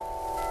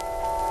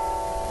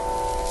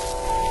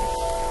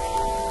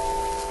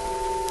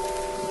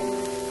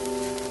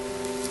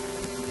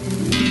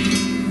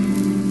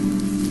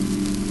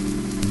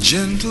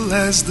gentle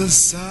as the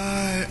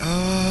sigh of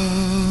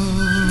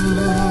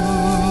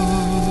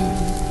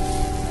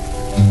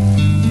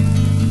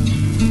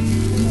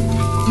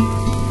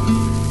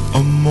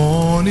a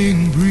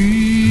morning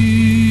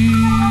breeze.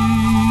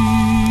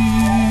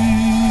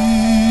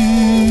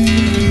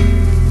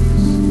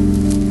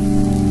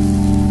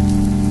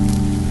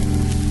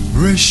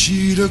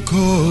 Rashida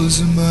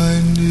calls my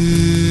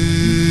name,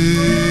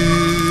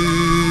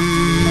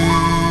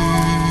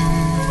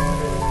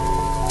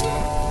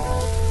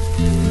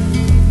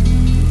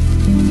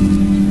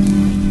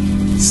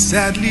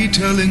 sadly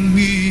telling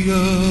me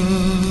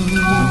of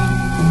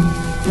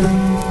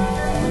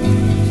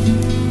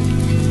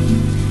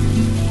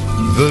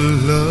the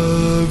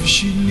love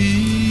she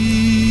needs,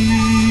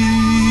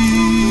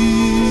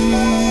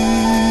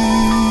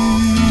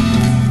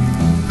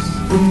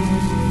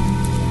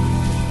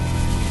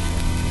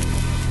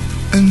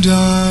 and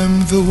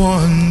I'm the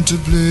one to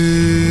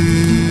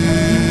blame.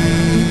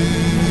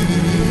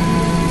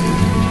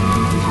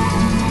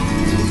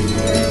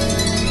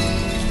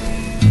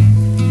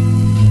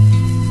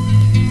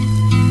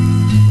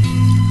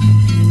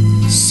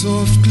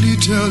 Softly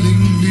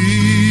telling me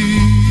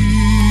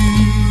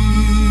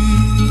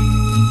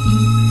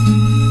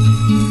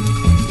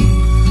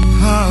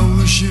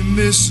how she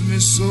missed me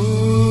so,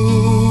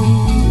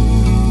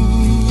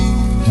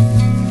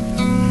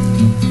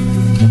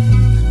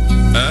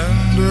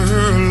 and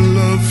her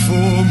love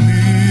for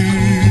me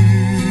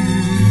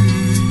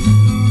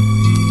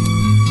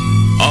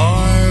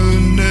I'll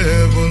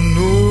never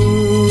know.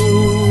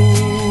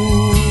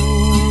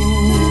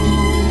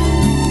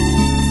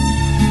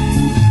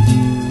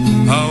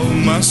 How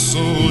my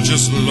soul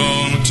just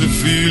longed to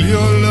feel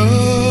your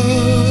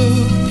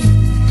love.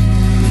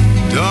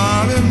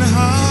 Darling,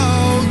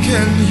 how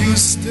can you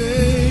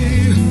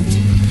stay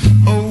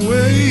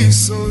away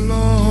so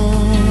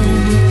long?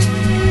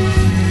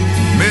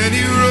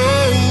 Many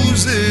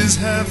roses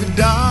have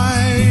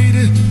died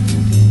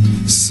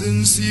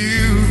since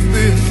you've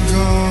been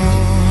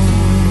gone.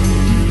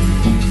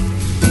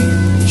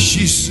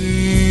 She sings,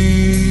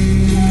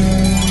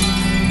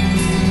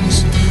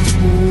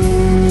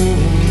 oh,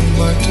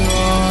 my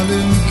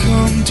darling,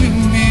 come to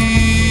me.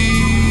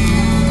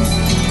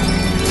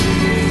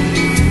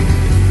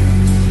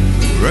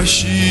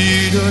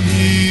 Rashida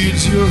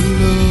needs your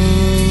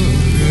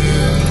love,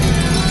 yeah.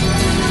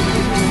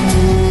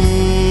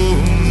 Oh,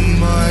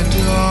 my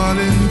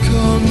darling,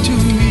 come to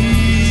me.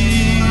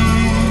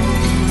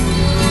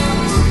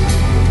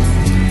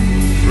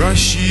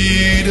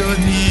 Rashida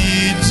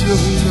needs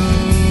your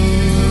love.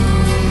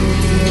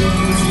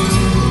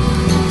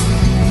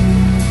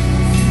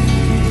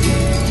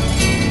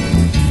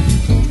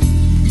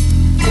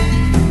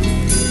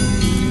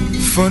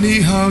 Funny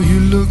how you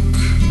look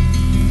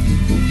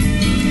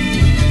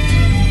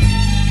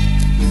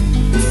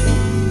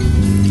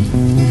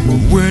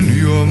when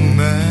your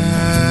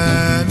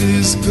man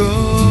is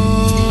gone,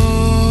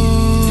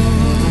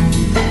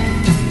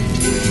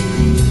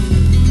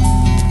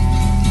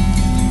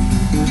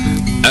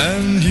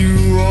 and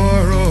you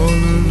are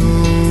all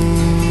alone.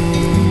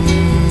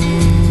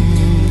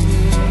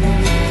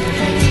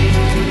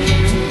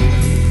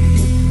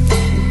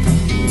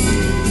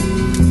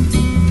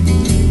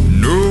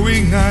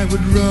 Knowing I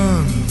would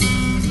run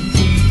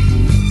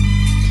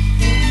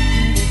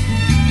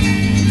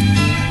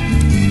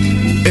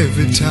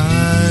every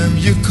time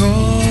you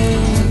call,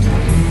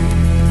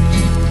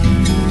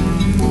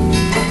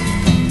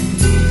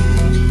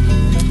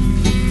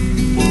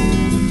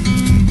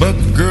 but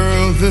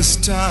girl, this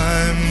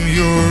time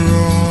you're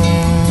wrong.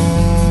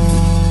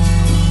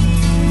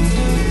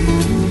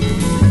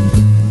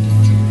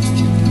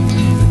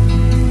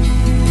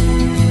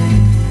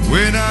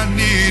 When I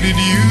needed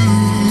you,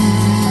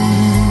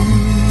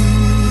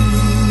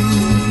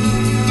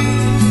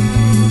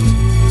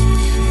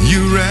 you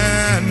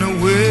ran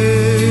away.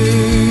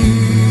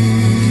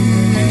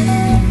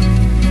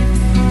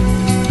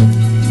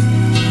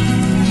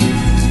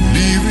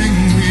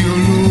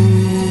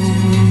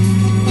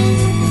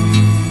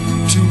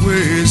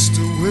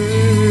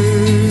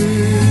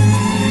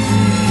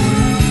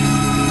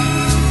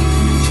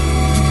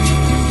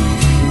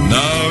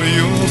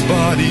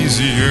 Body's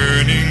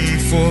yearning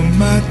for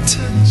my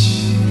touch.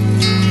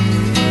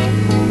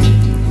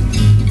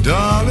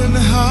 Darling,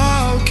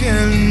 how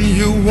can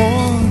you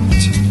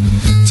want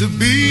to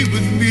be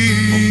with me?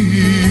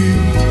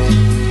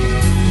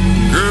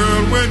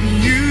 Girl, when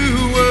you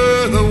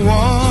were the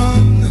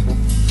one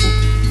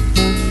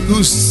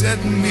who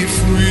set me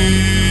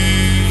free.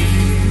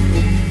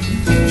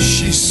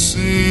 She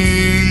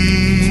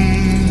sings,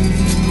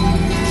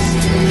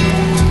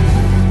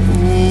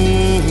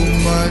 oh,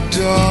 my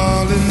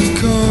darling,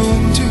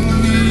 come to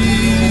me.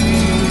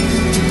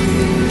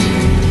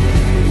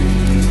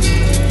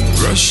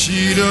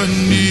 Rashida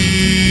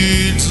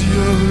needs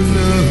your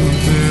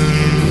loving.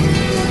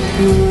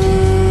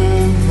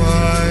 Oh,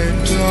 my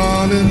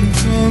darling,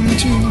 come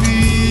to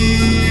me.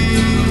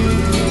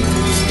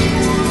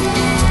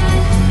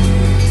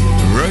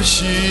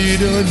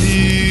 Rashida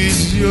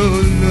needs your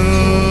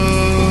love.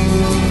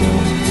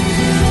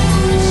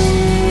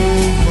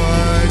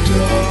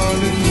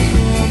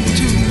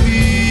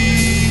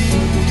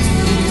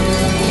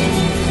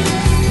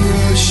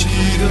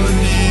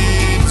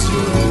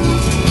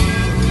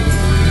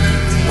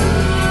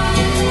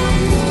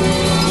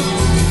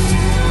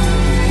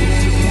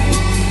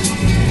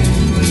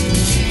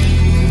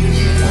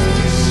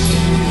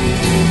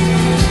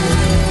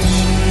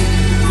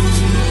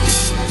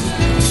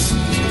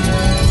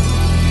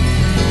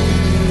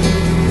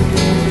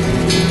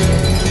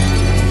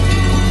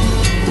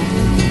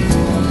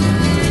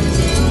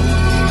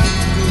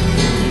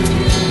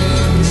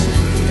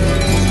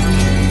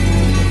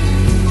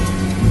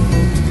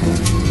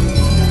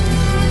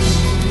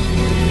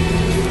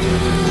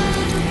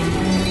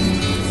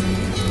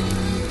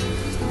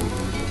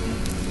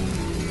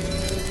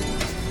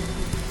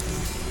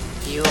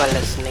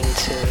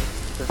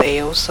 the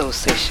Yōso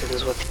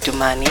sessions with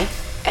Dumani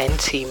and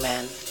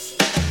T-Man.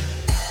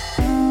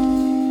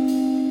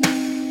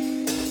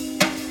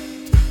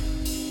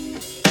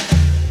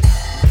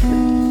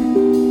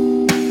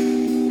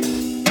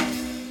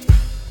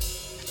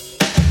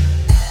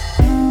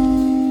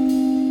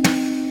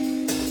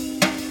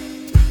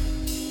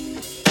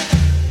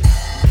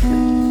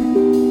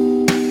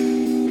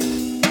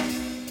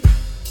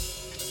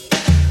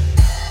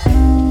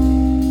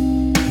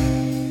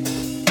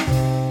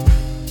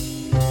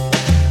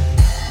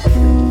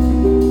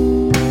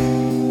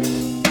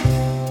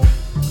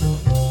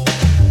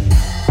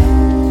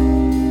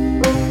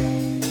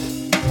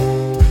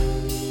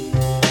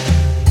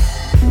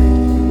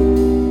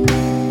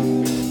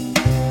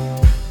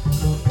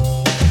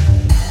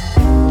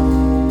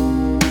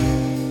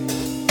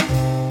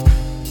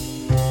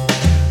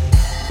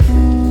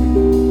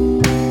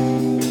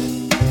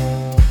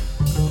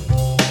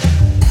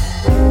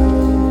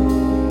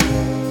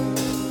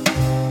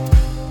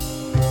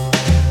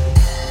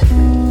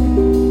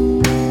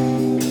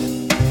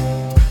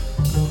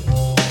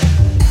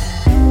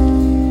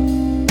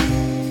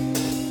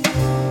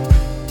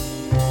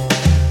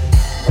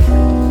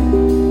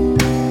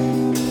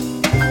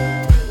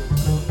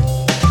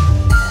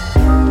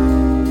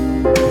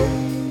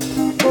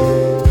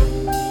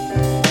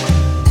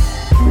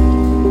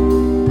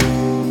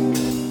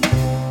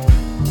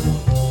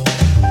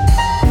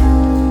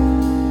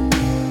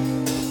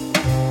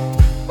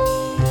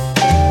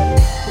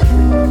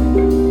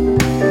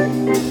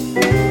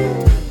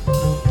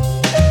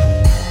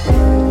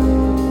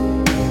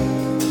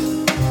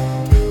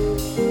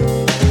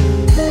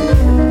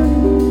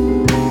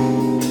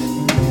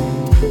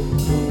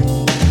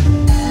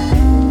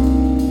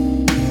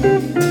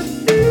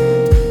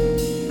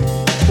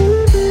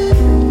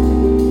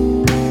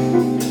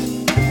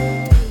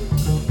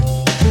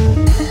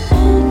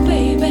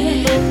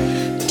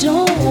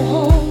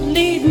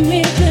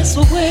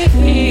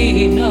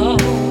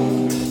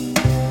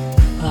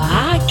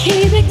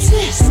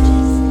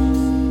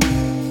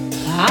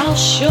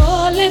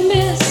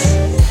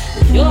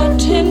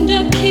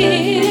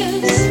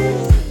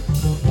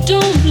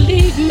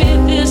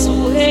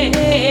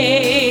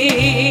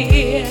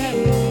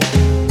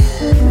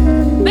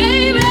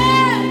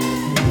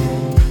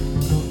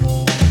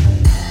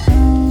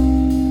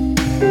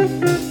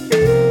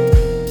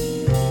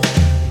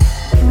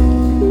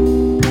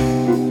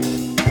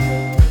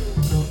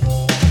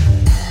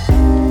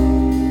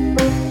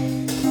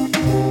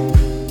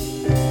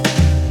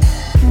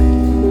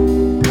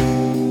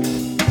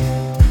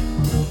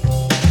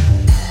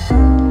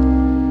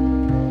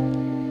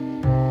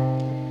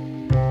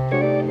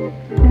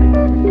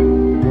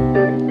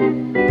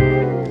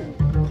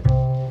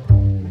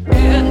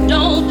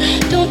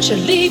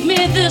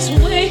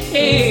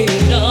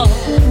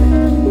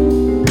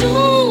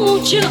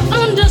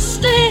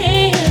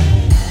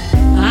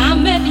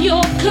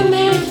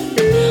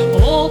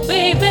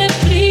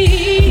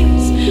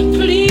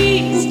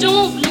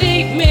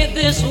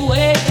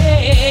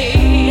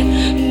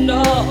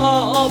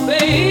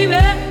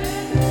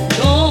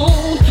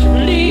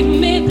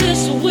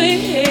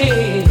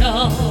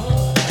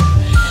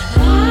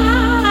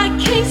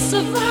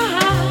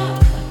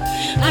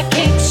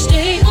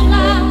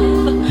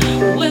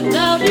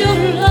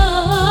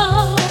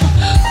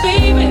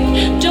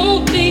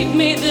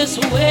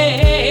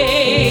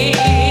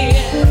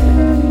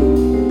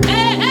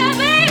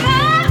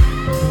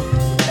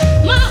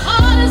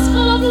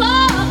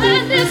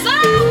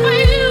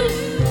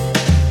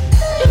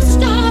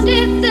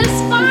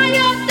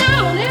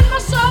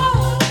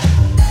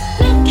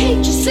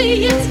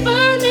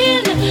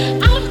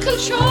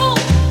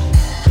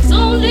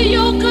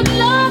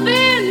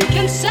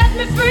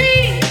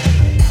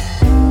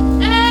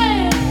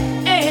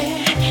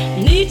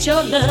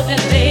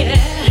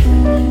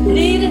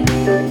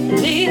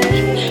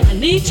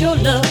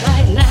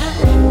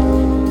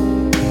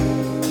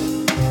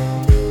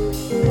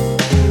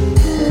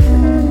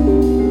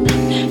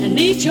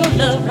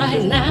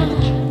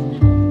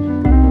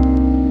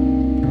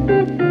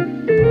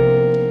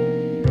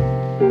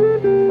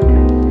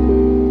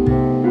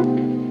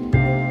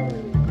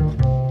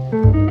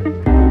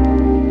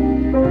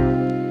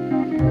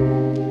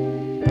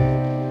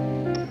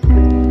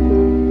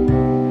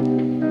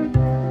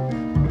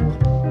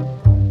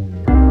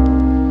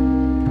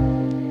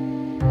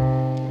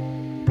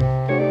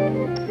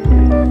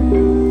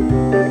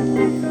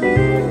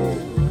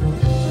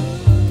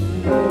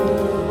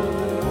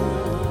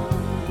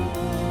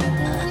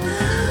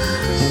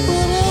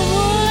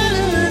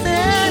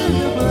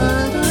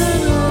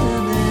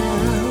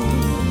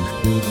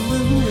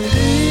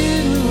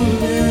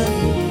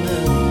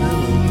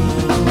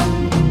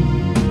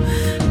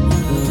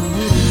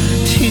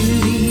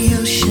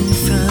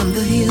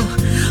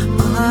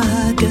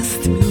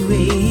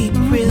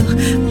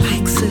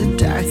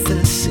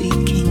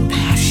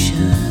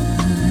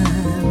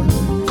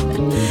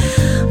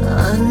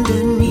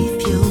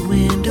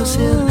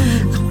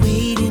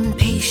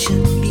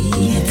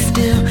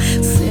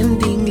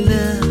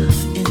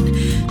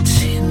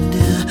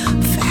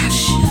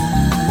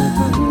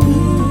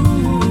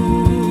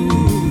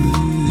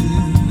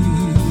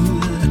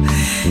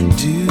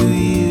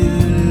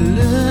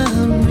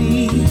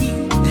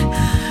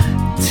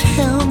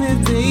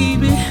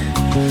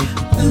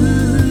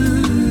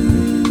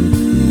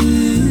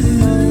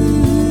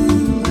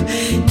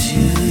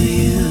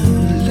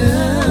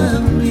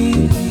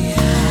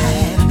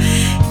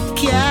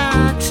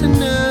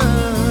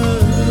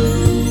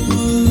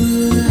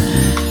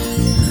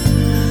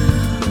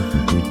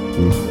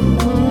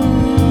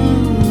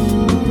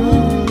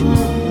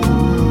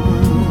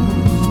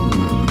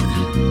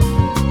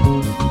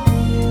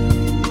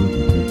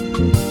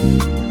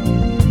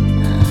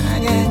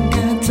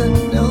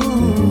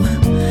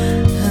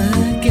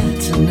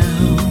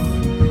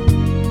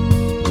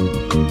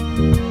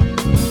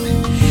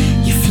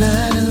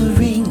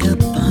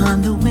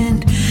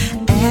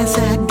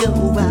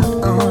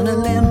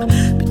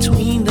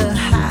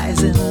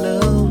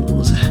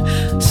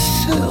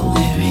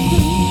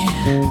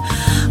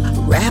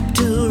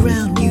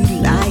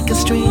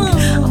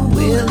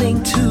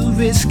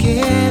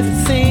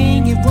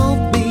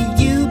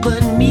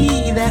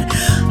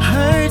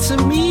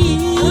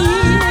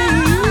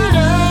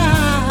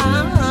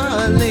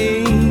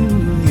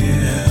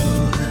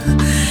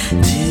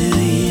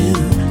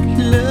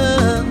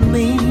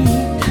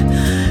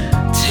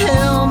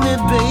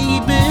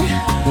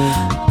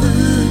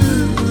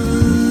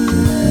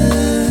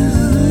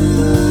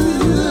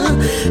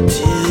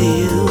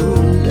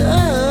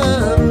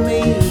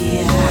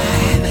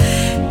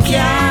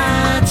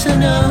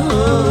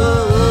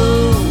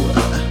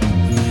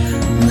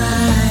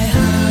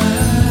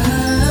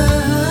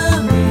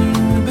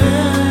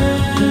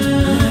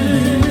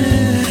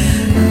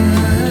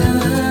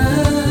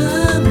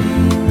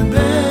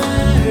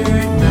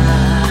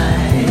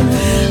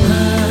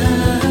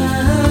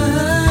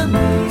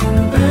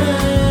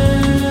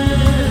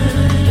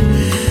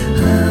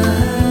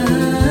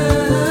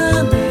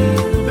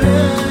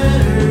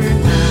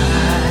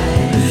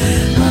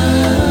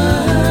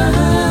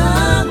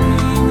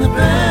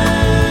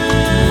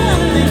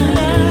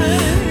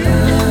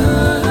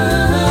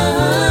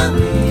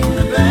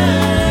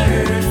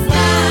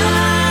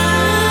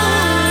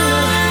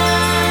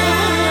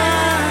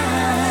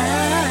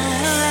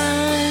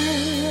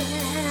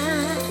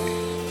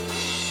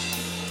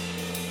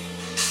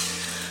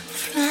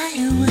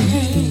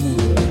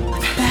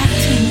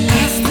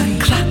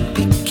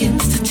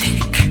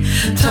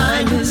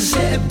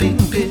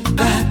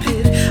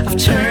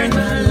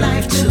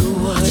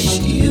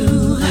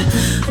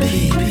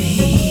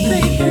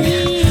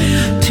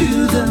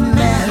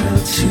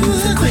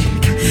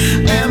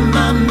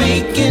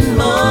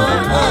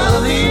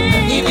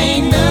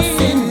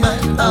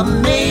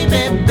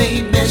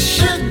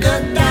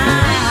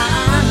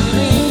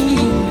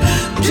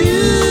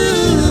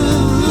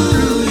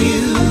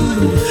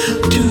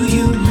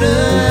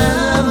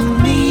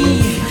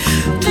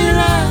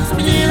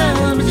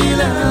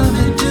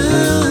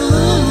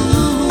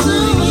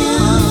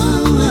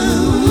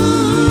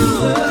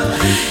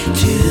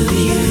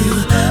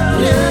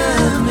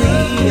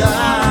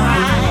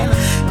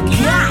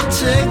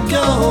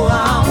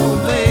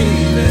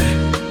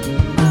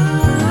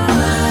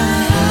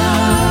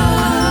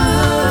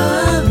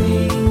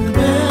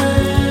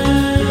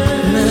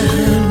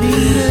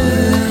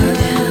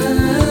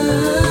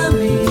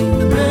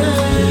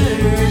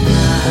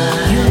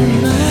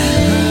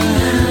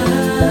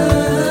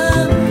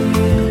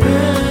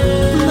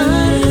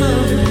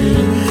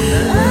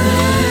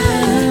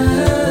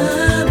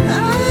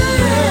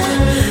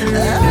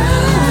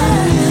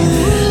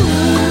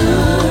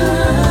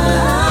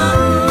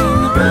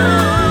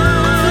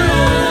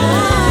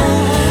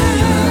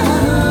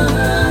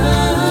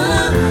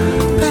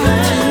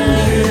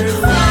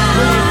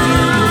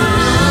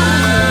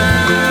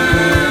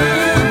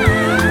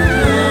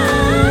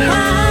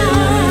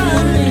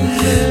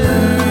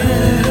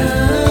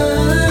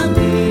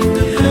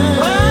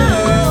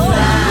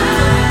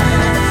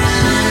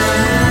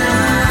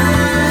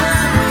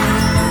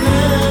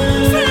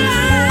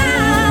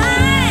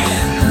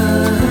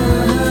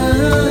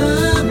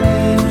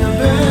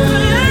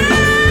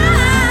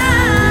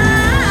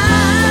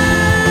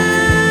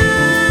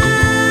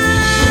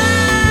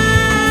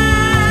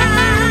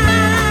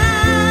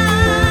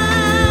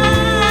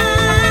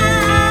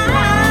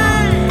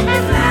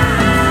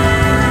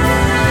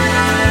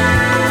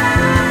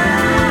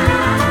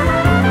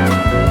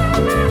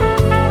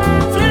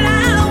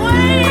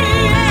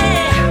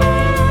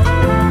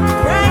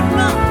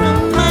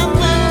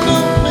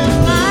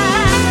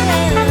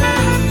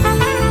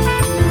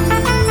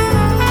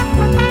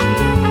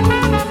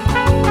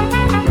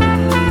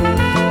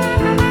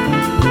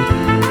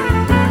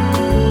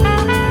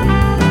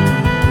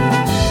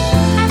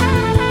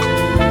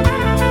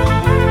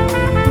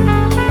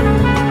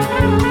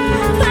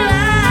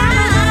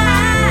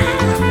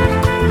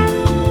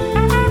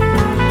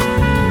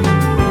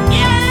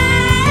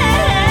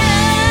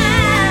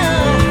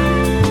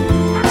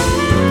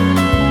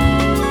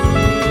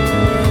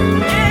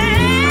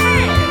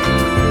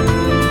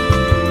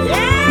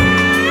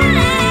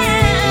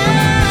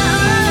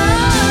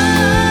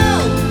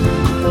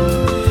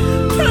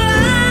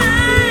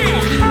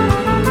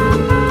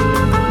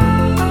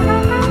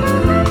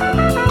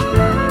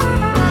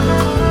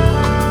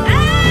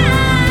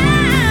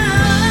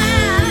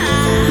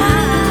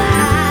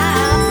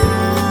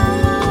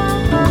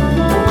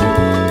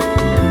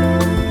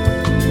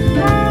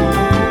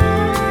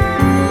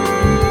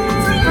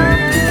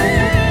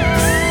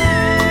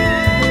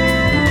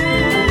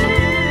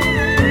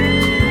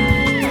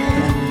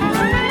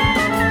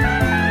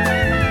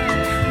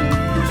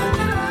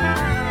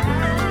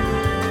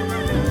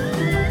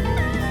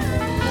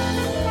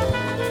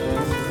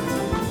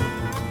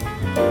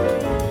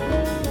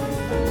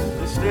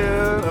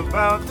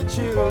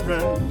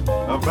 children,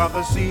 about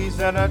the seeds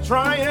that are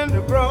trying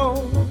to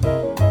grow.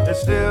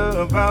 It's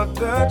still about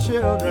the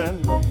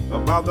children,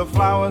 about the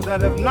flowers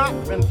that have not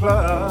been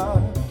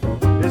plucked.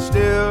 It's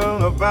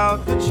still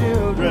about the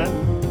children,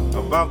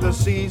 about the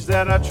seeds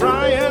that are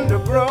trying to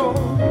grow.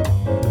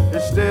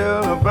 It's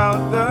still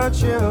about the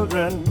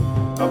children,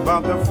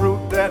 about the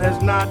fruit that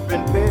has not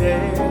been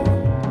picked.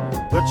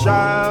 The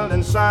child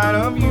inside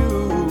of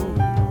you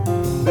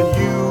that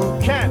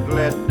you can't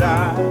let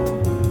die,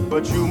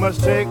 but you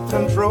must take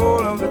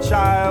control of the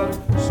child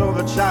so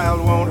the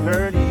child won't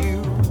hurt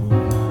you.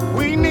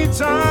 We need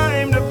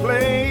time to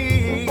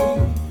play,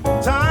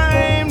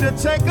 time to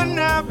take a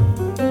nap.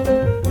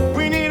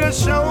 We need a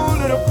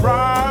shoulder to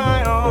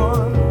cry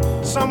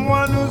on,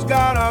 someone who's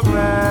got our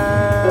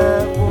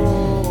back.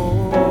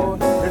 Oh,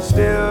 it's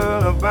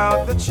still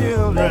about the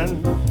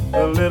children,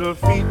 the little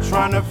feet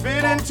trying to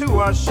fit into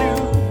our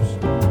shoes.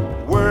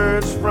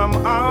 Words from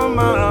our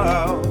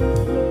mouth,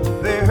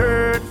 they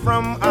heard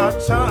from our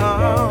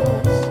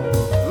tongues.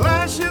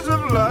 Lashes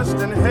of lust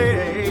and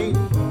hate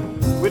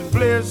with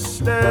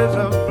blisters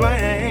of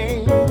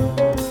blame.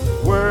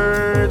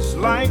 Words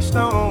like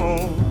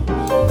stones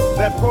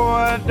that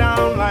pour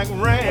down like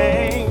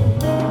rain.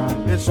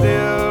 It's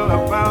still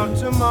about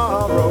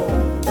tomorrow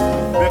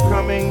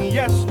becoming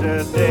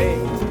yesterday.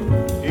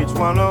 Each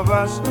one of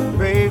us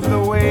paves the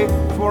way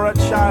for a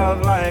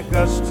child like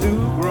us to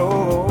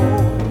grow.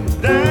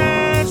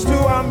 Dance to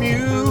our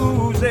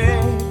music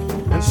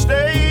and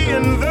stay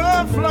in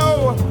the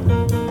flow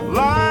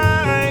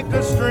like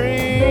a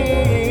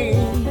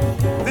stream.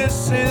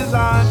 This is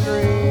our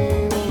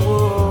dream.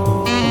 Whoa.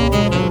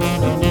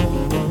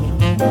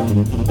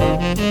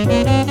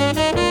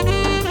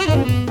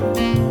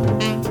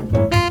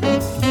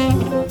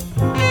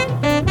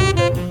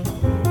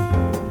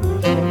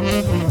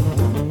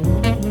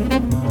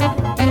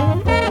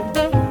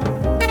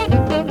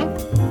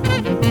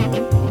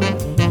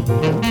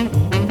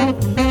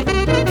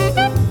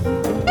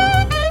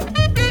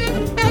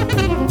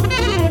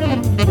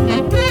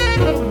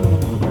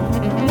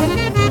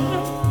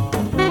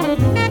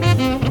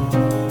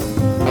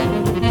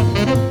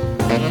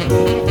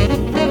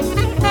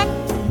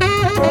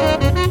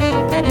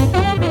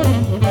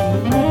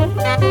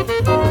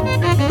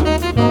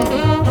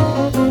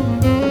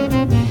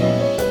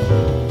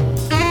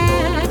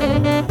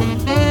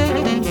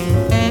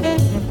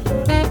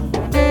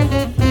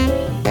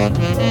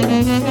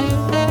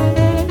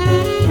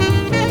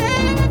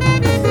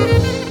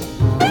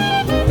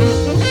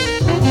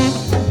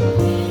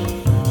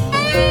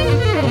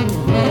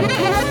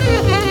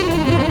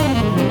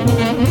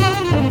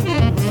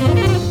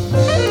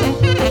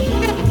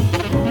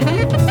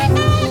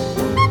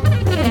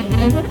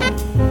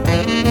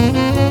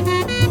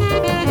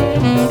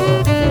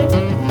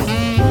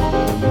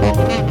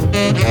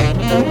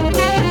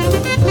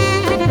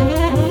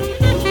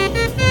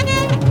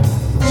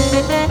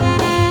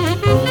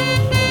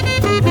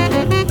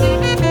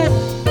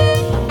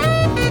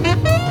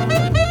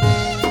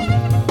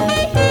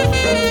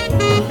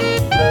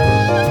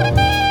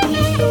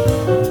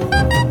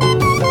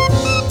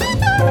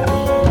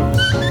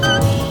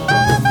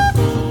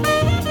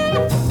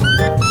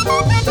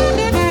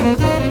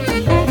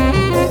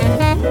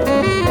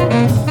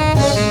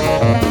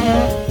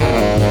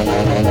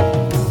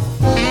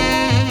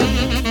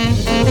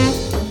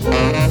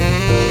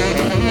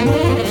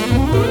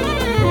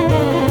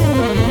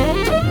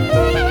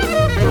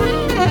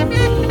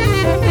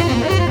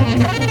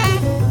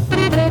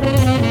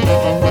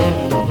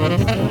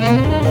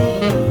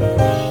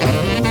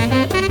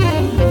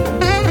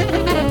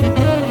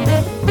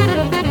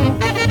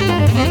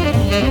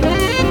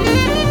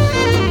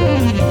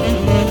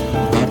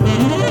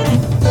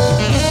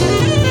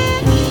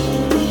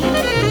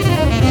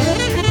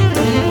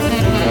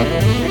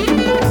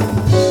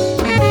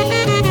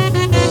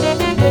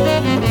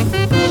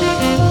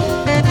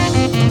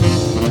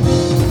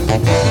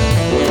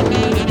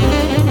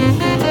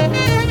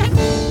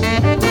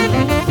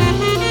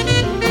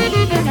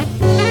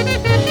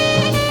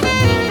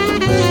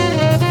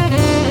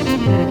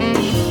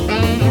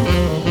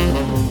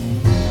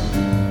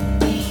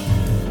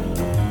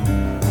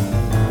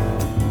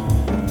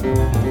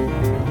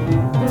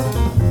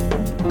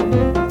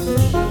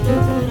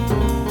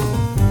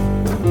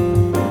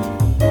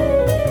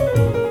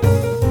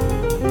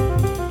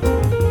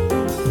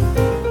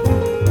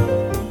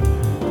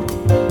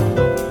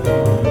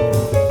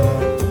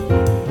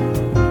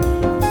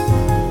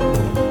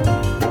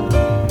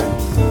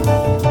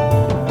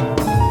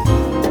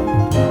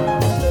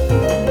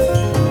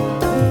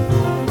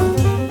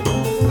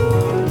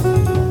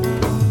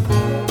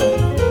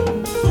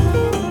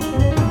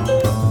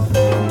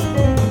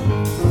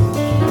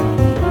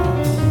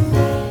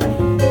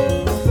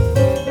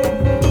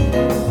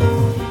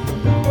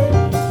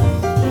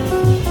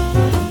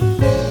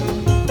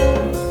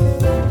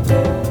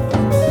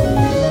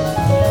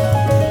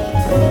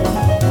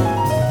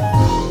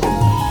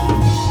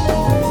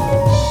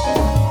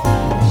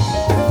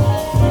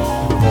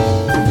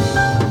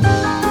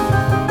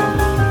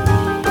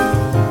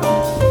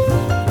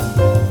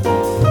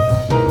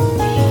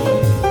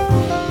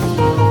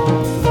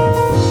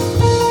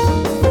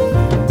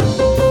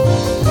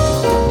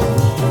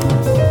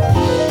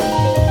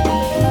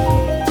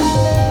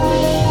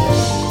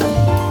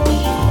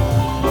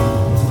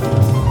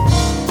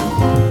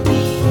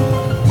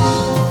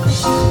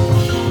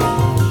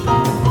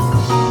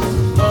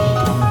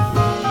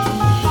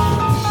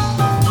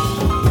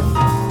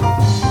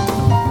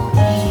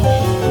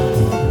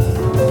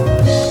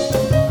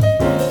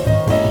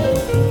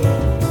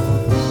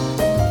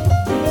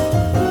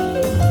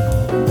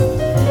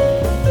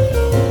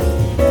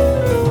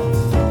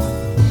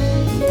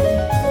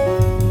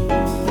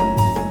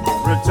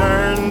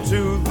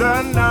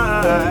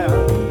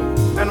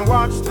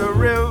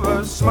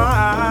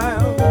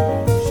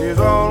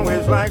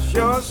 likes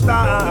your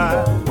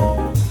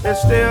style.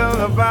 It's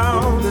still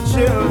about the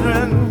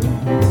children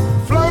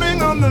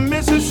floating on the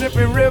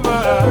Mississippi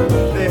River.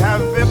 They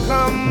have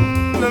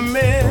become the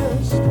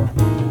mist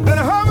that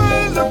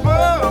hovers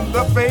above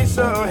the face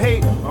of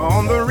hate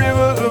on the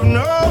rivers of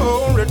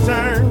no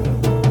return.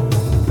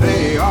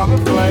 They are the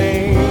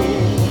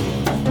flames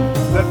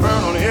that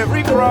burn on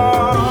every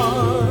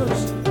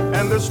cross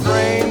and the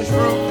strange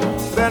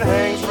fruit that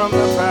hangs from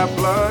the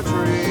poplar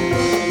tree.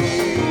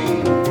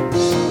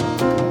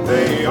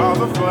 They are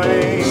the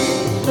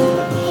flames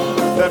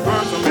that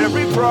burns from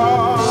every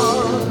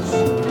cross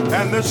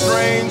and the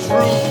strange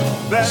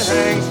fruit that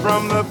hangs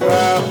from the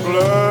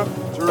poplar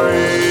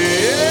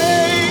tree.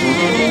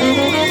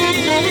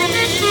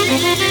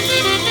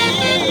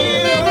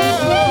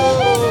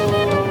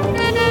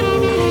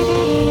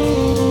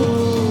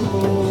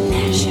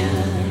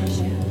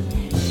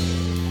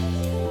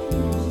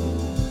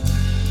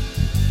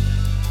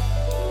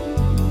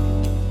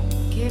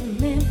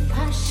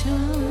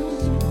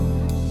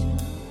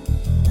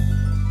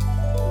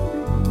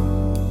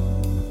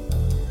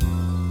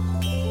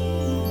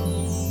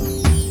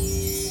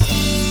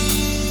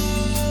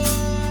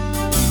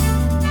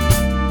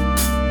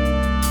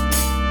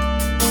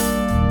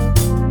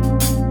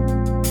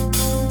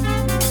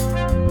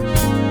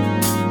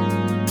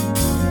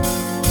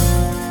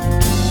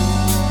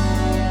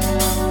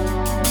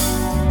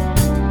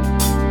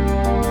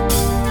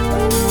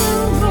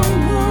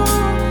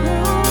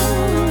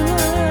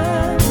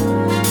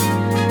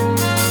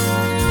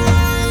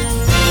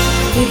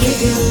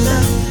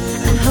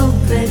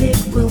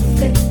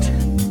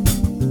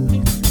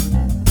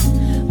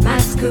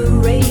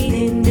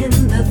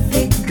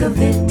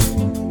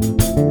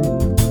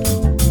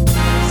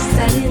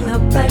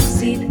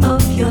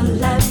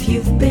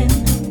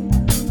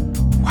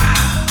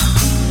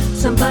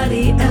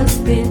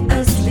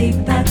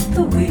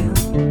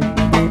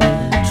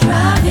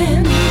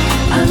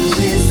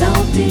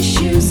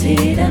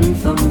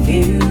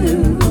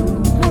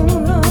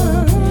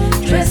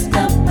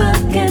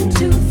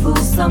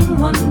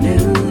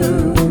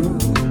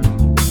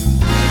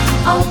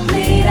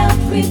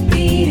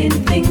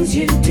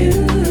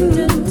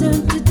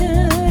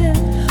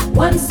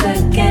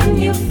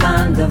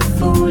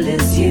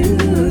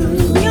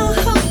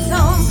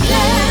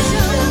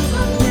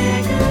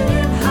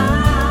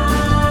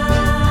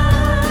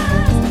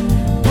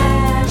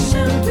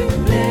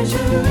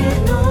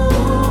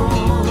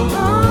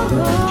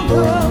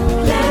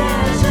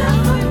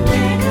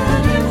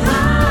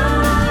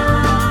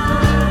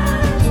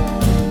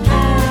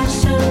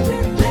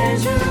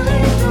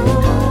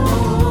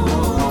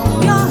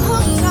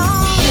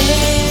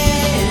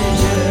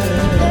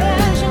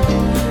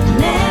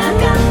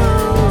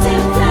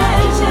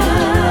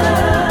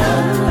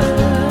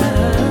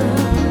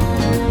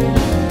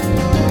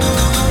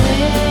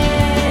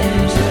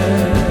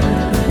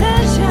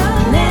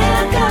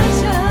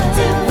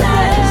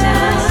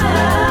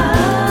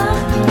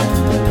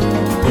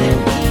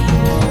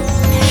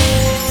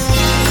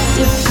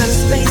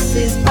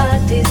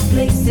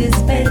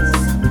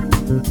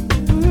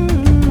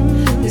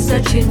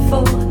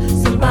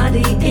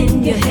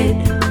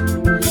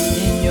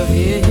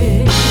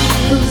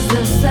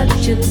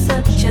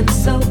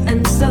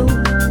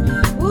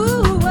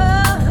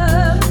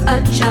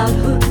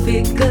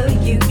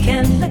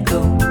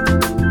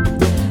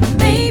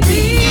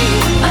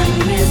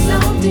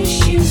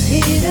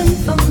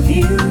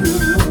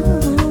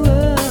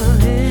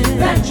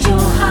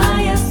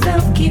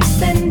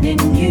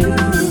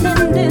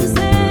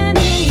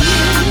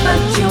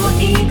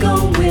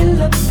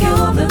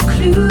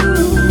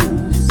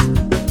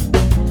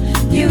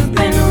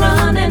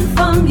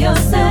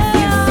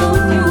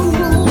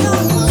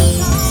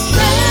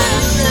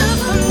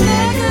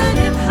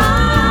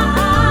 high.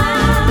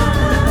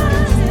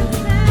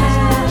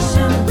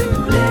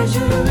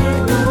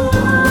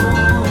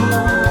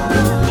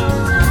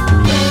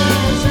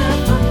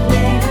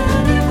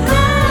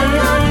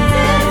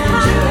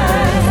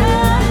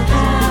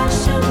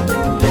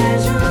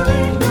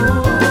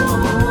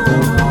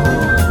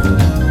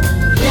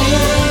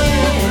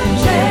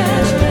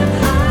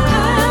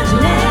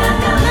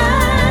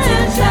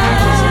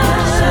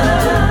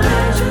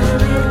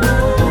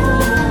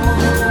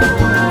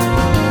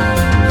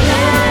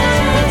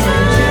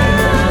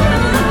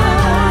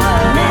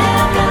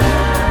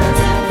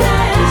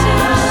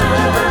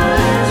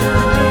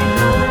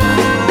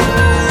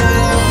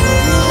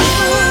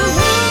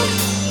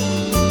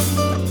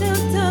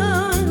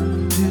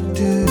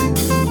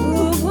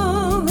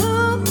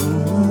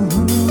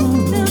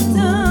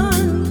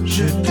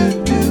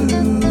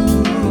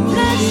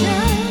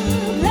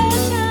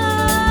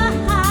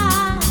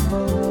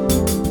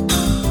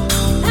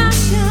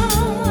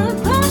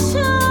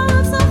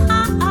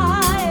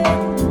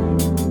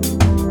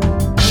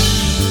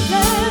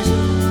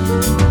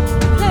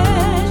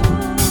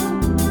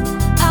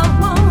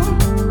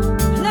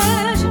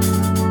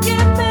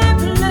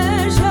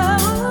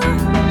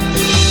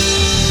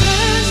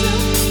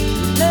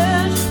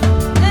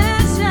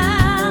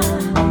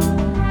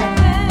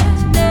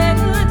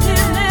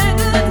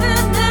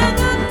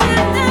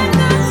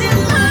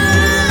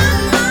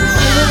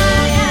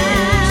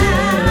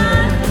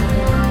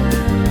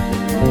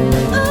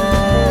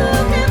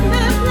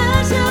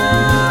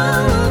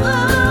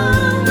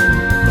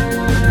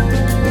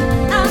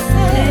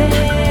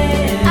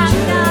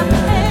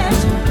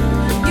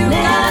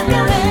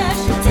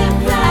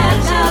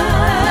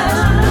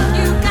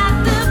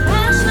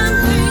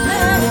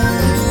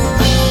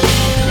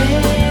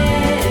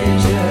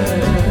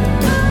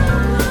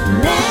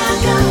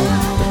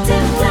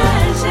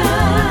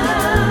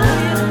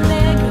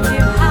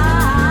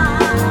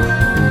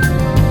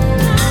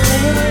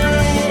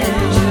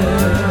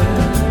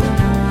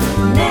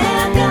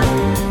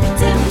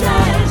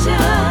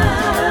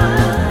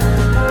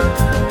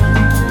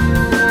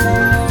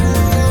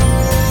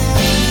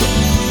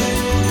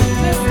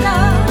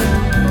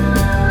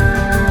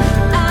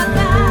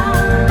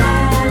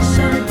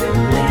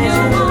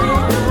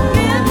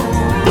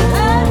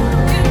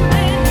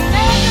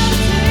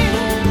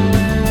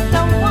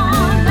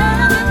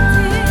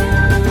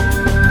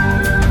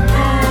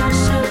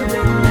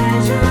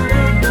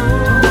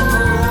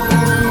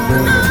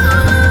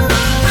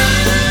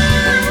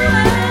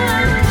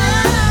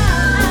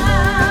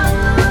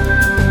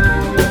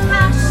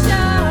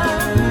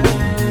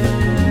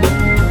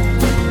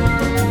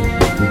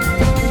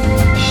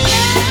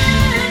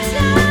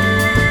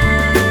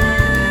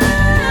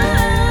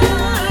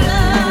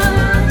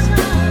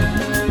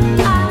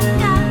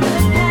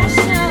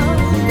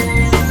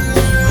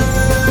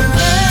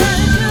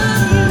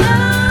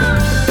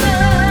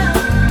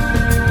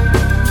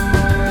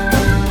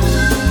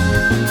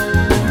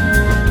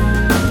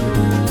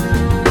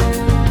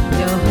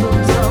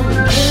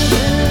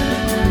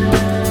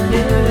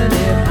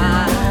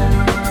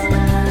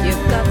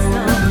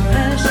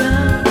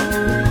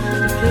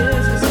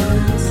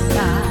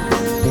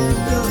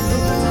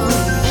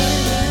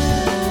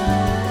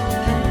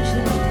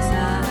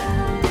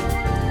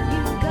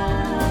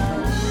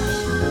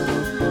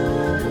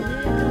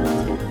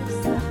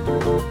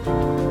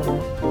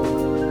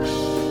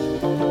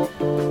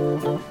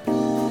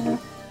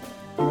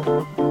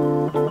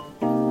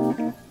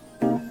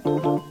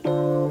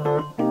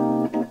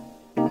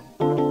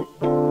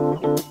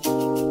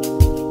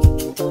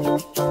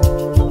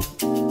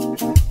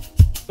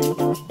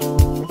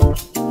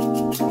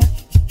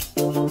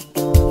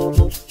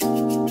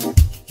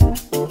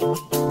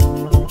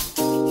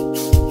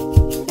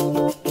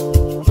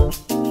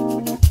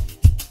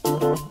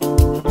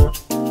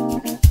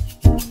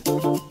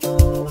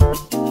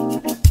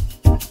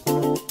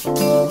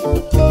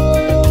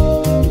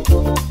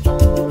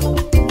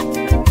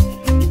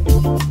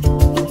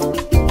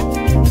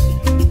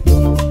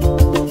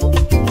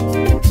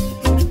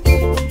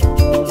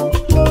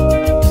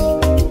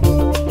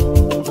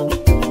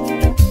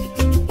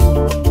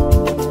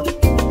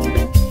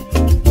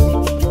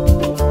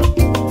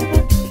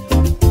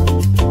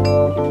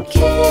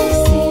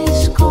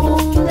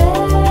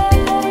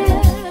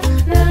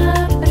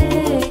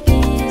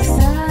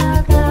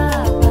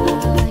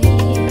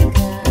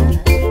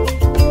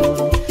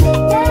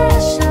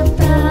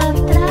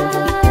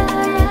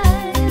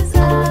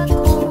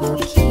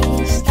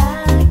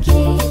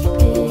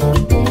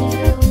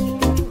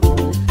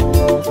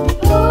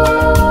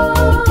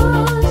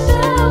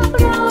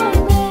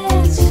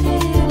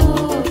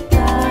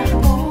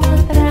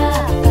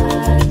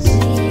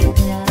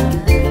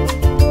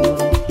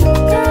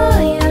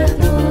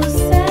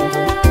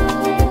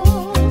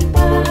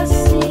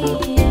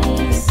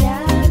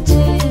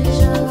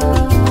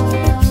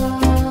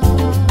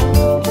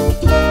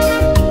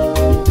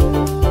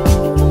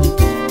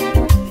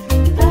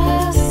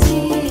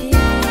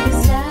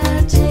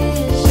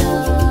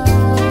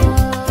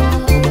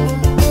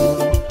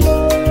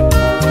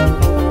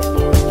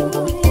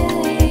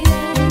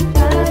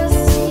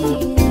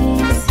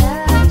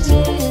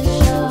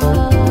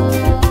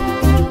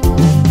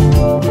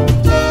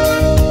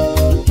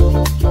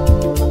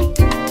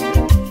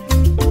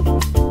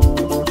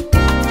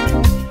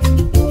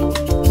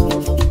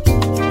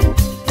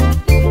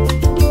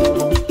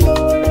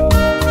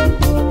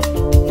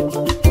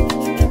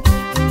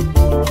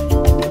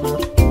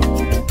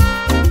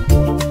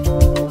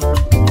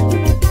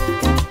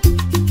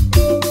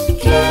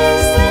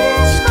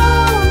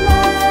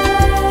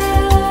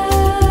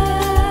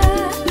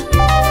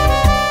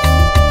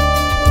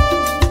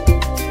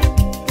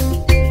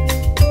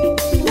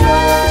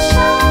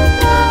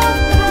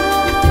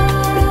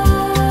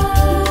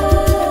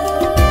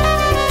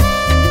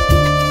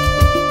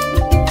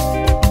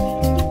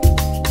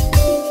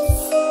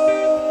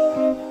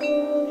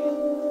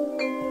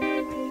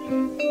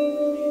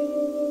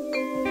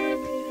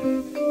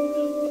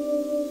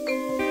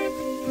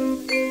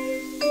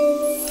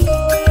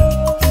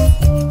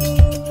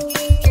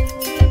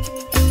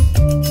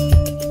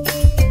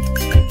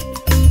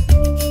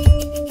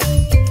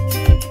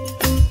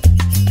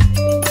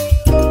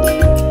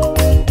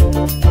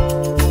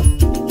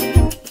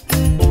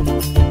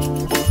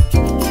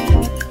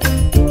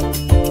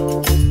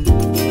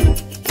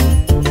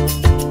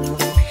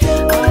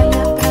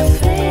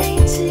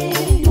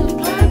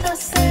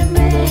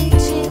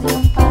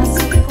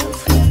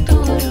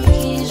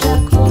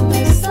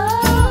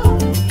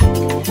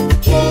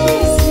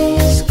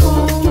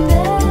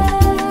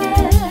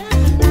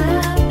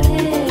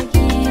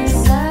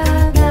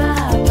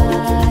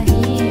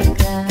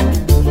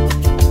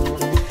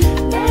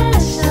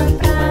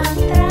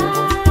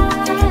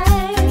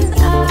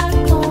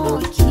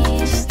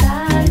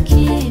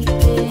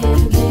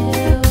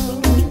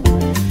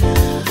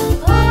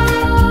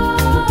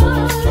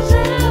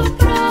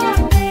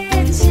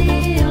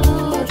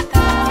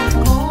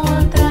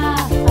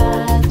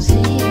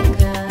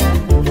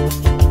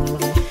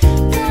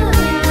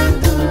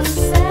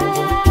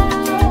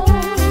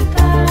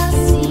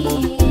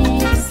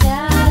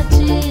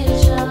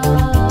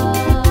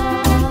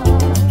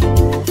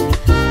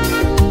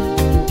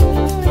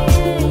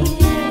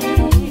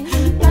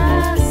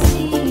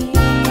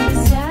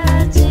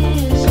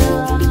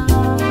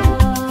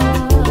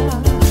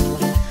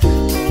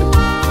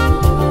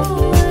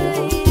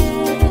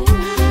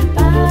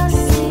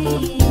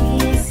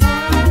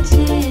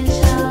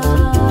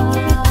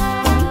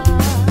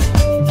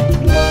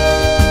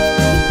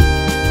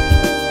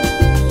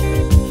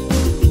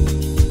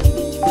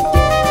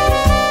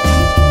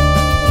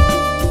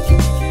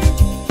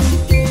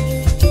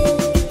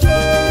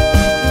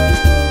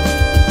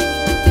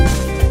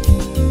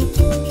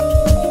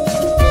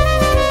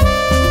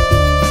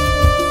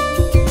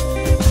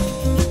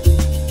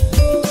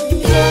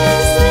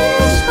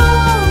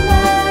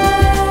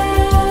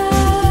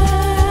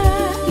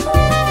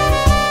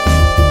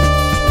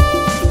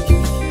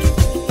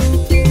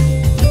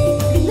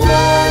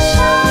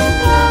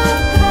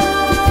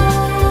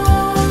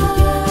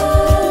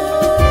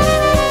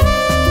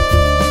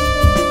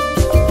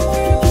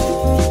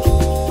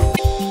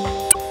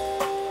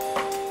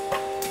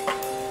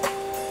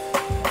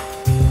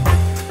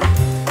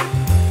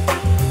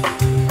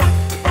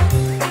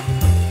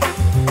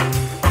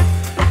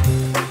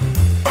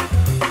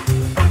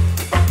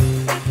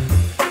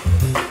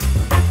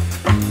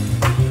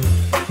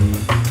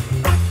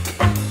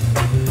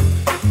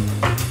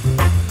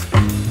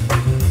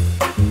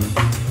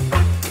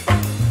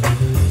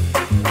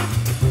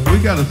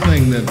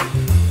 thing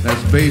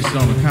that's based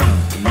on a kind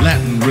of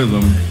Latin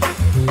rhythm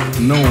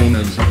known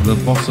as the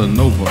bossa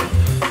nova.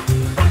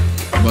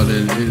 But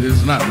it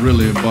is not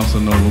really a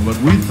bossa nova, but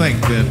we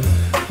think that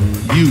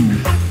you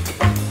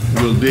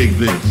will dig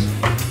this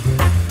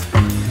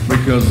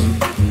because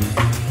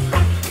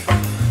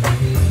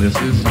this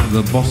is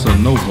the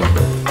bossa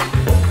nova.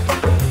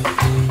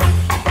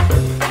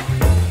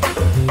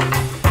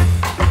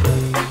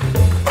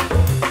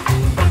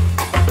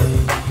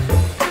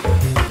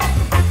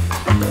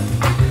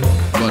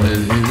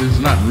 It is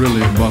not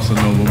really a bossa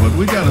nova, but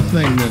we got a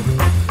thing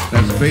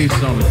that's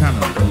based on a kind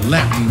of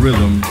Latin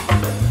rhythm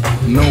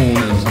known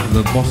as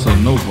the bossa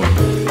nova.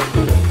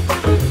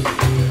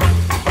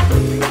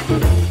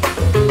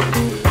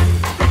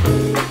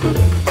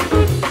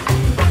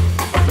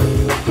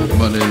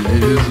 But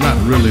it is not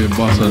really a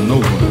bossa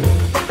nova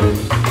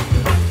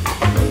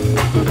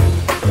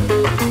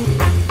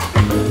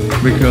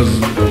because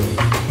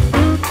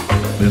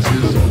this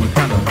is a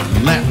kind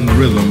of Latin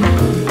rhythm.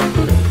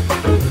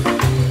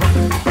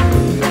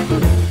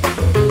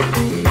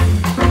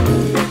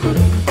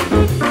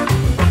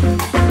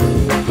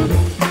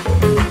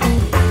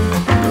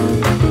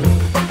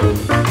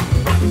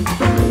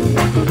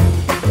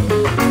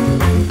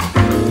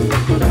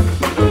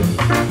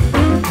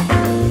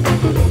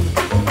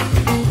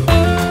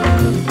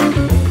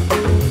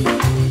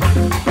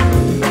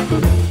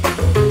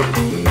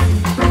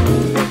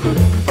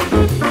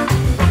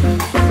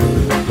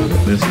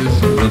 This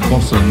is the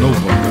bossa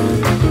nova.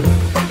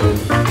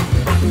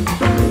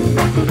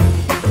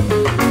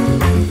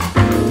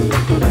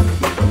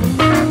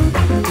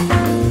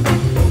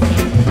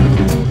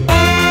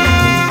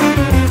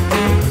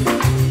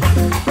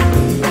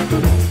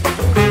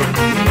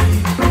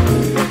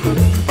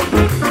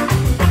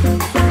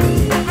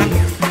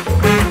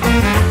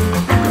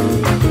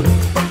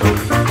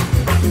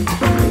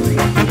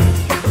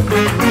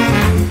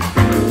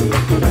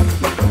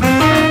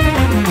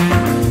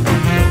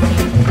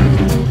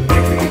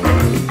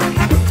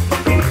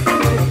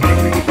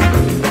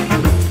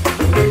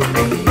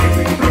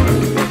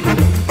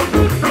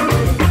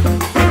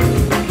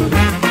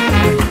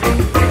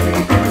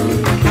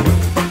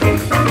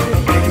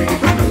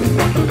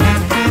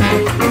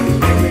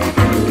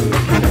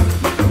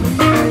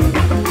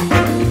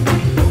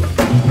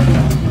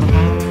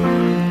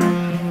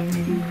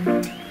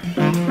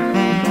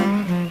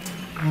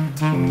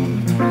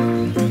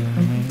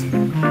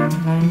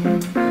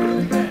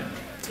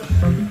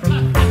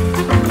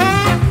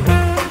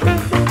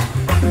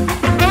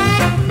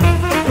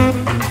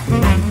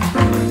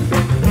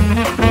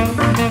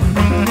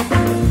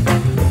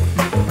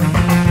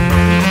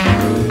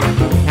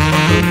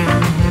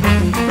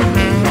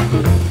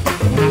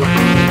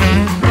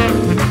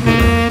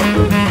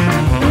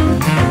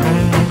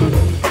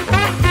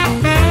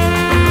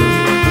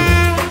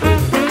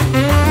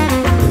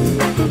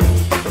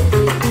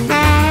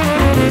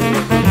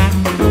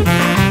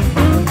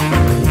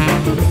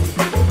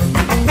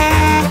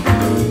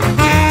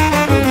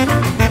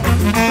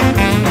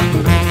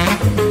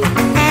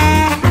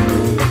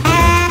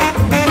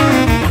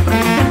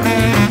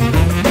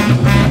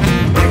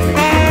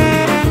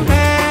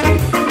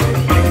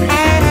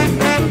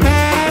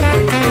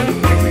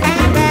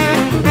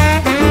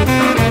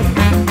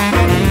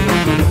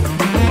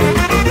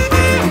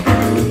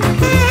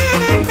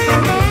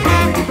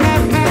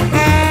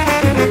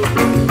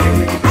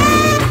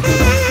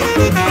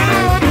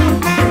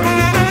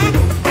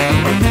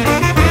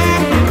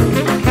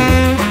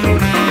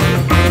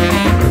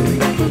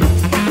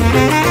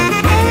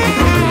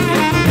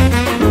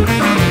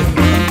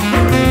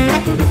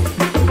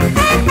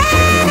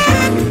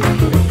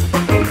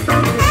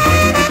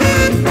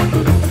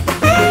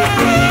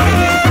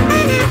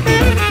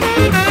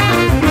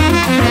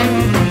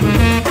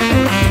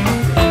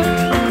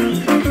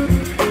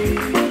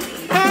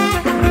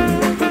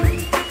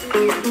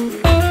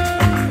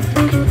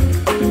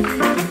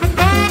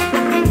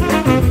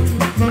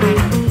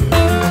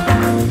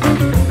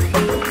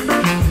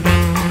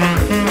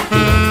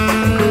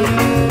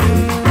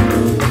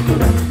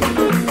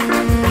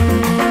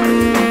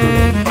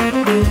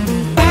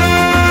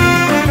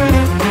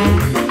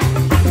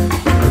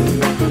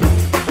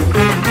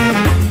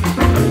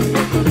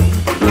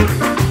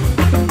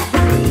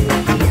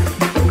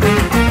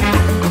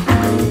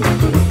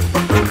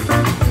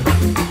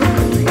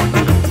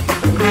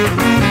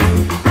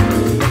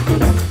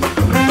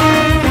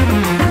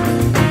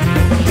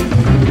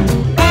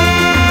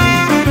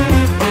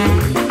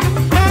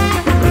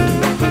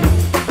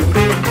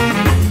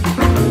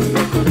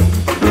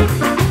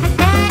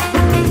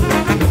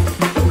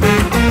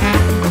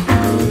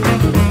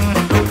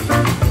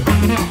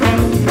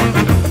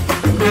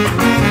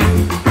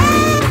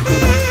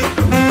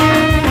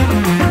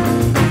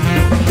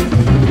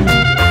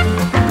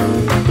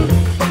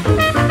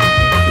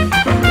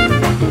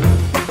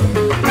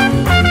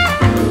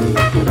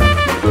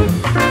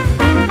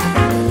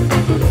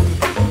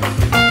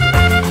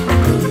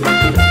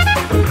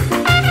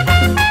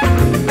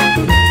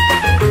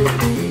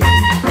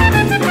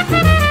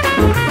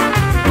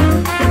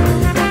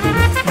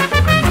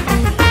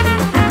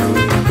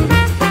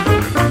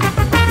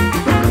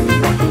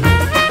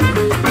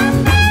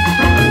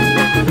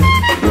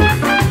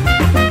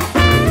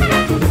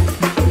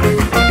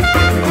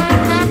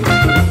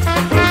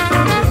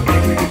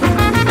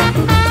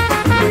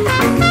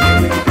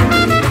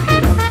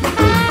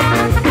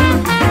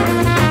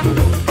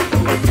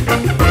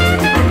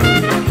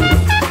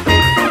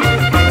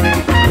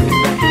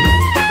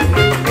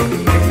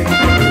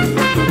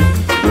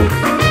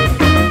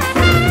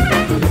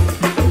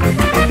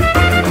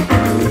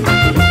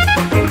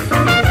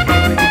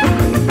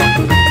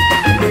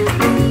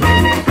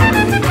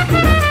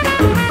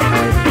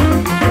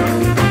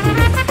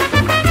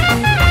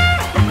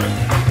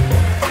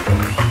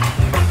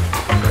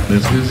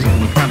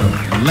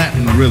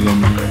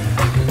 rhythm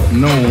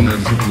known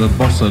as the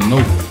bossa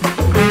nova.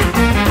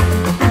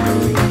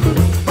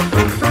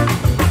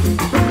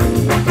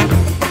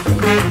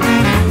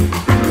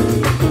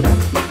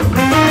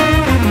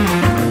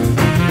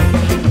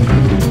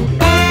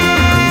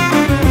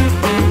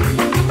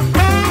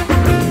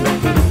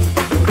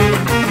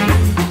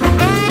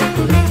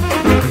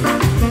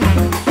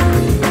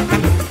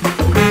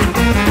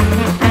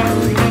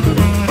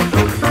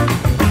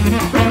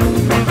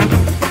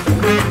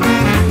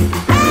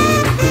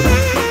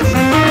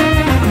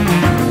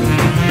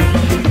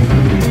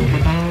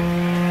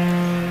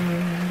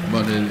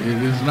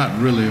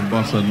 Really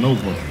bossa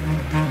nova,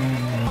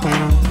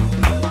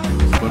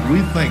 but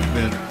we think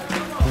that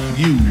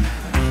you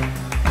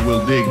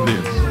will dig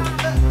this.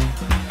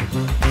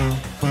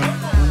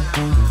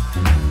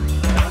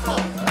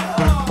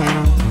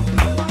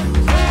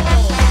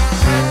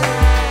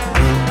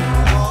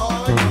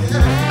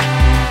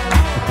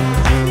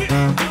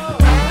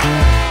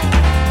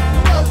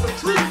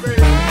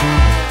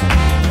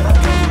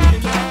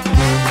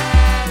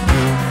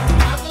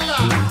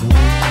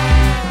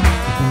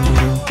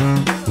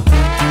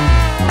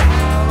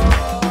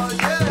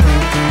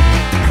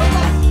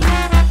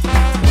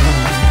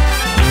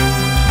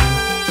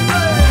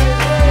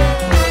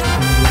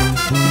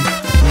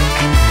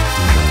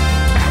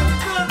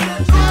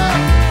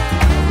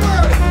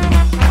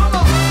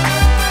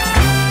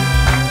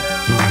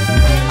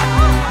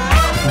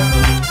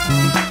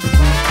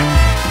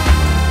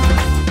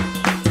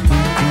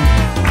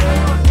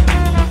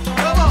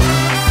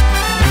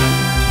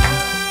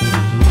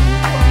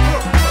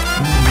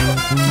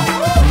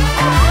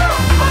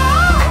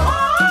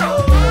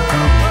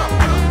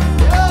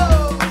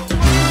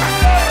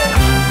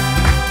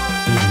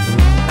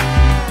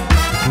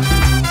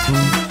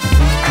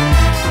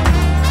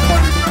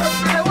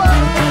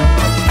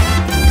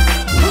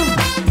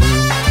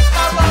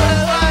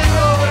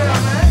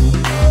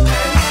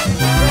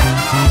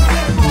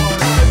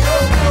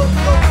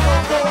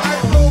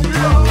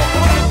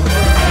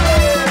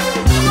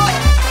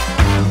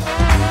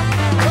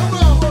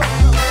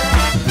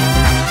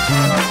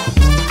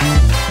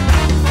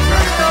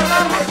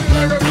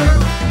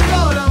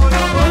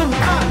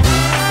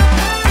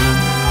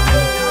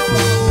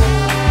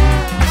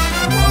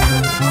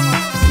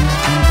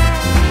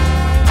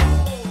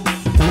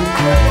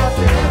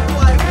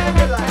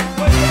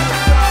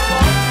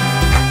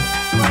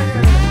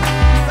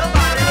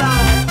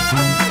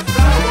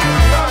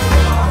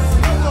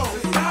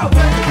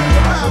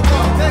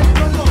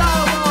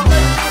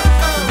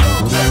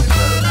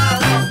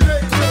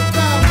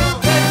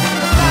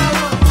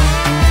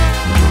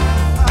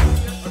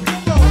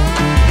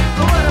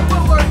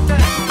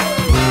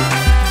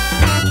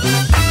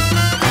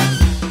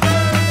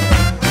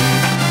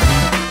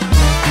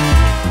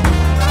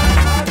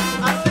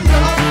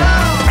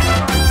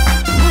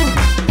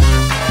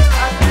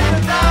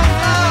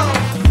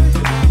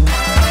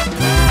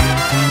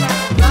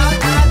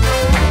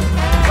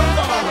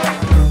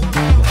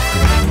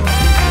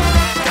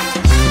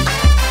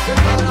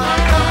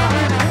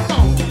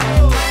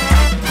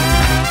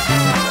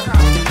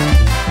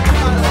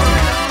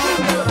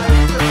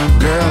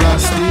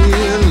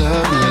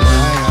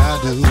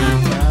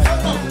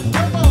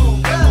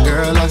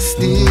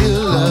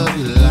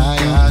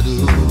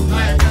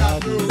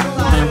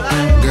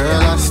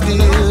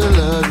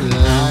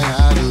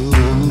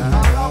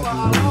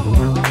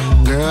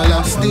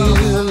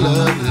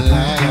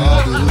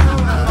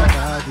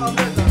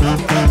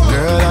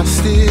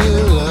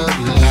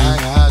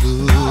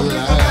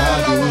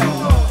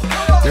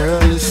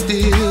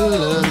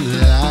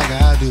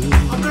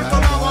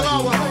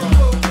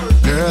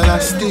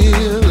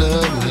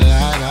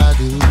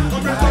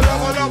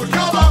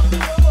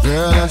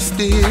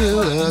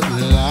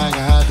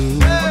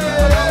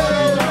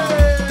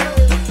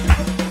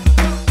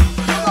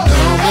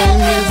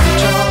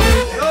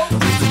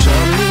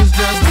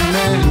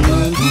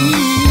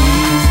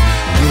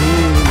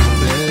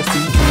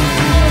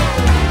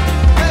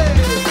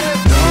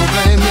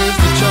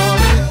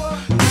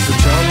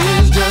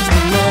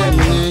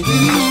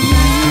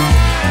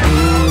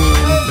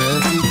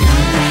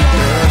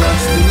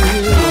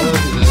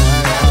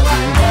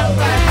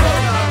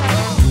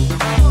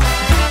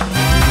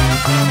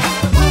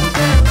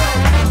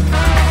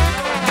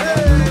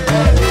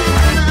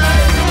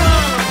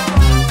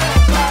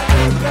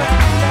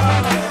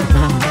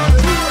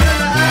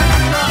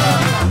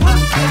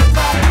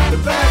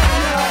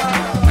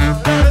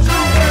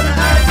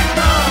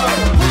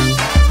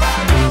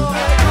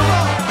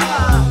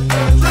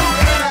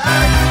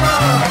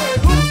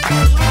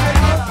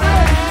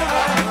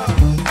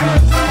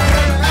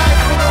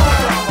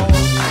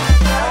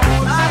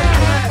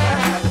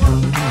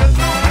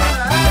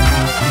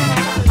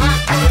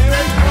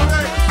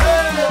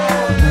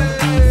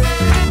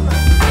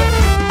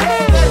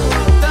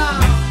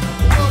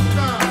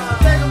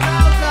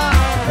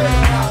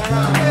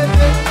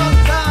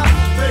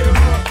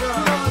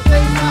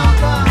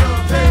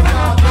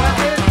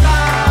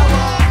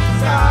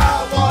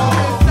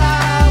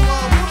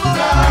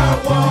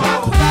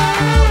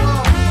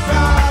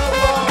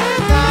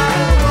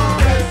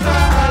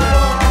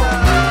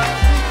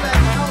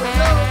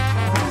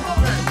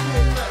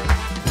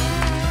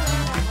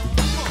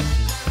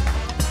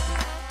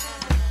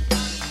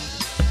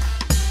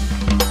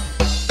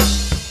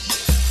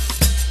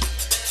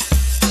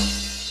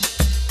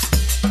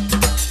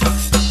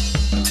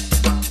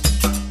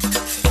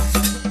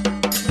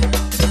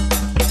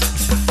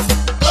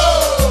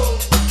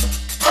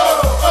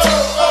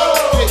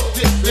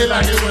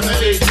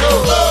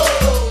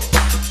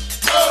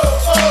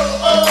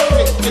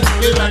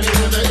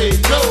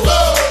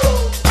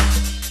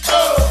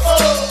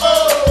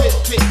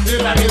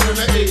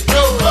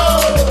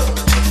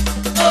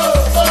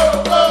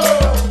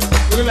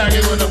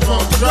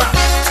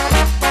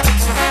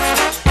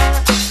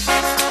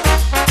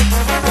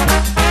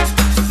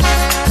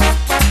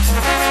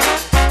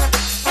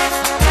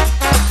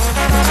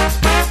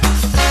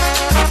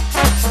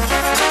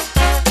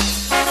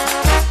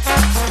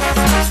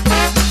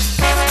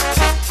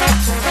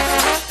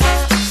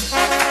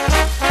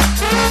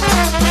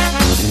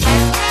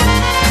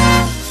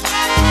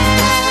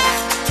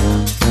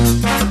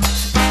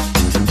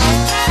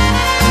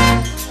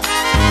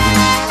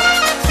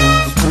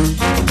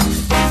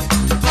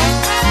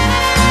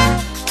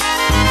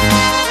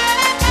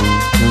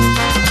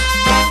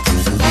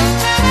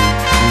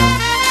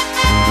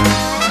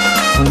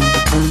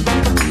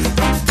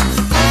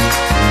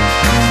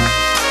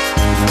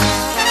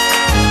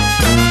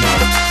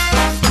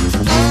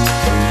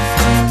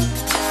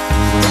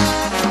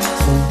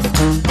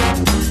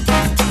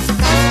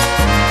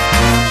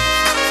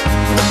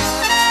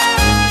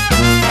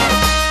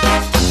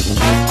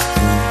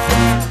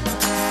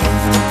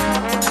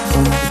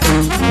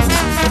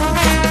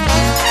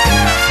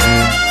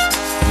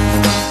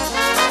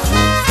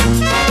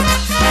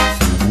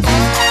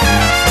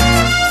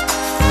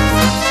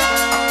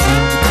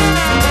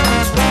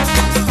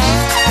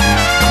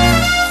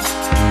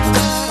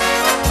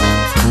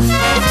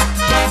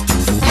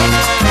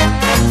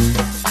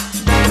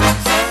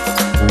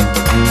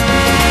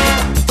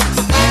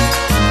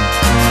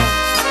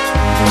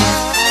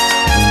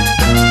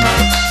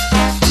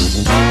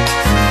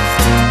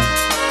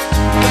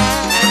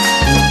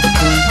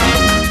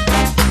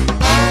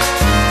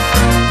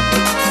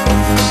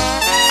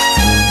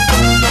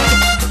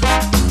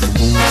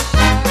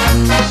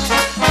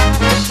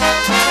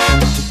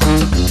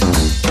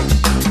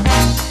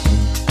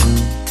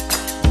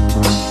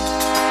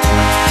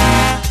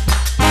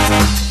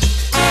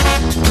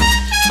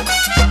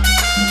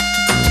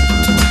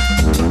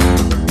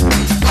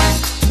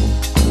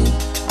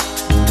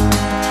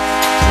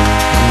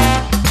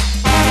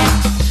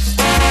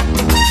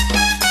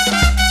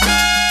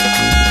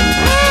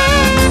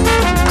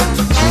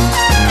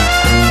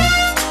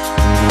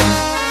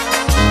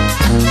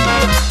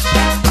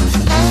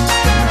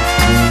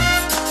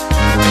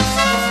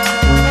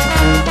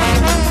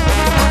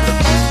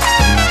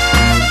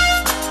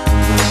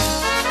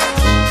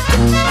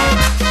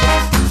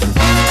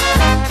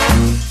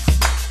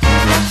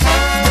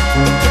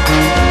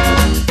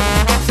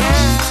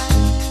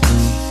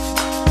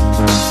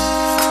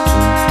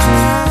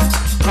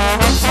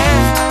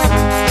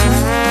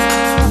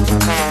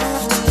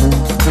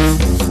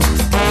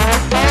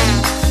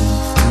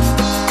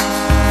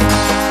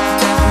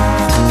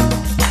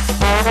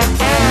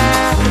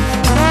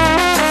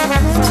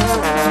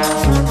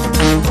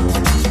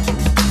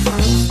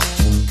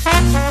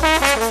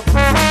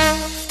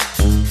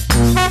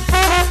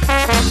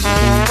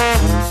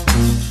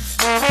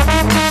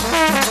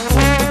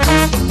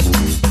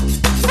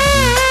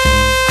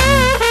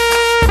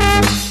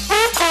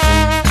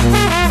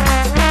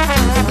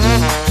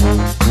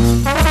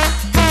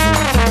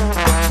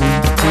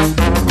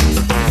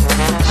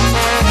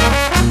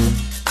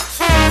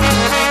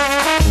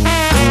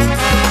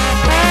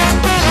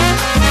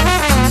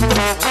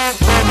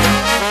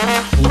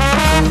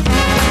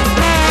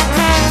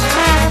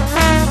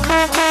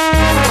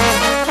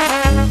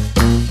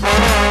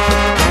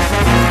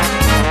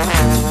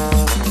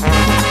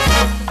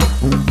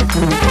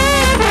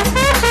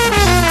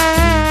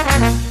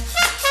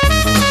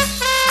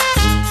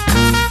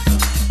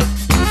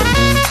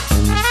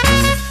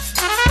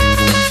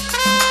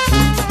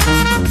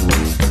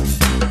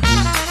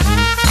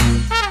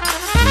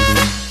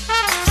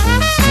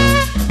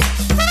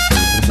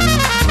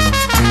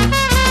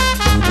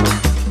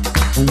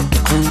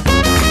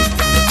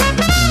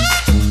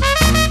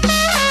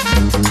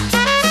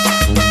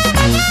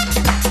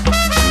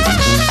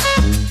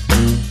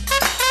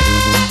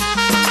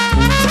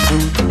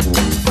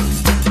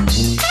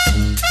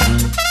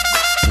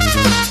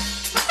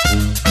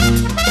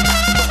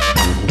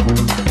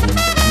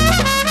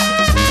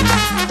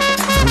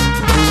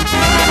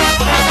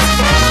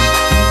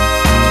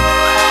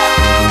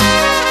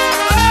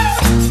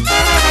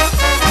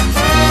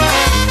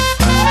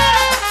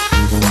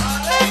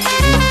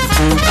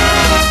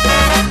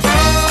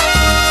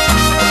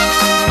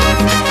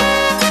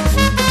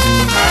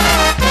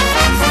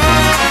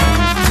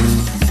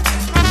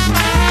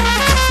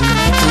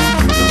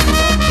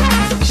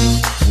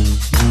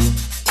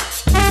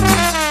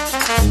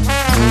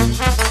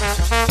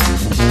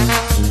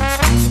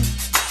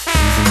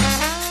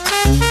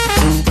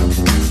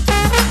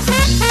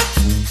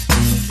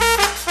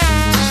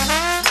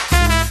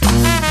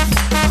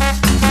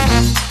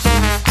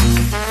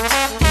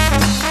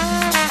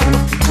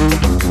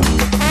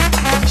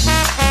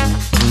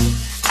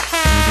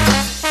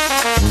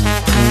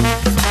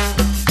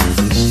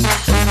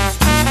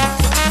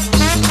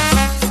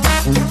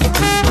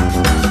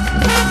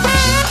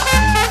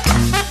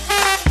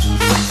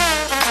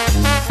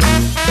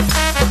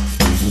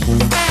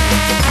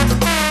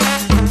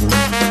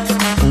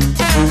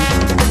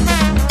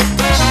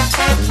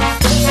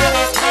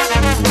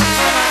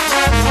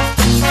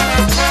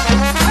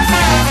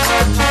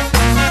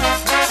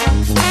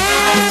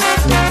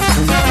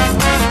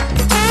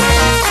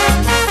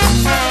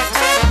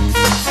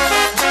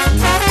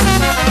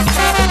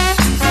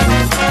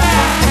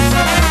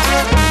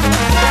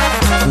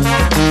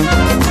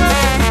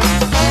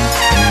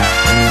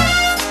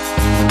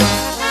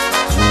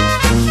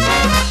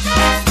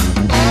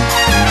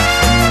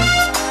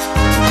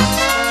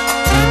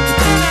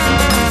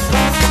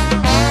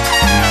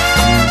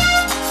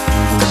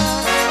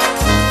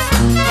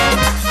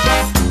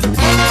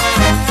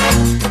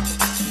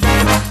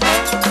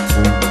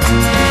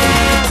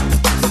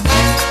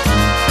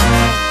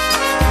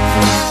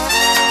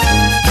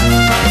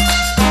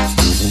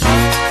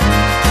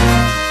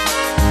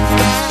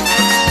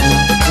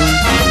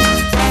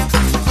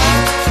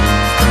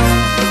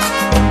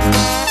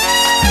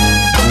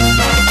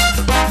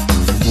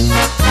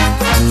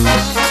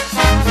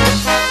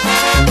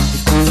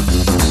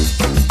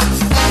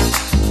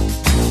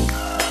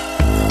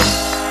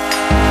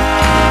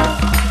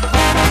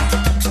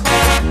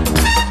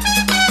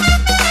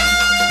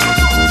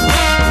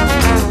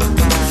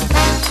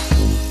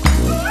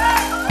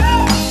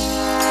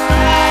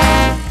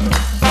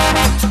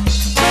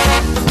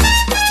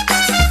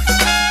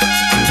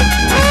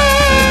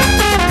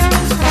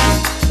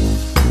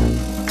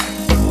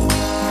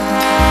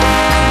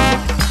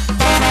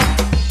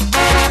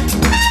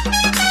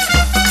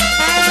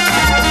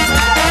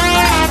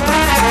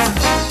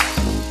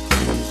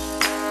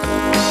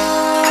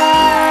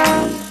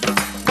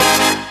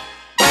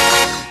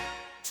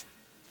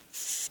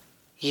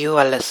 You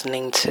are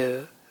listening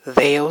to the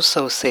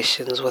Yōso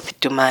sessions with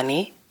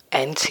Dumani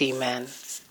and T-Man.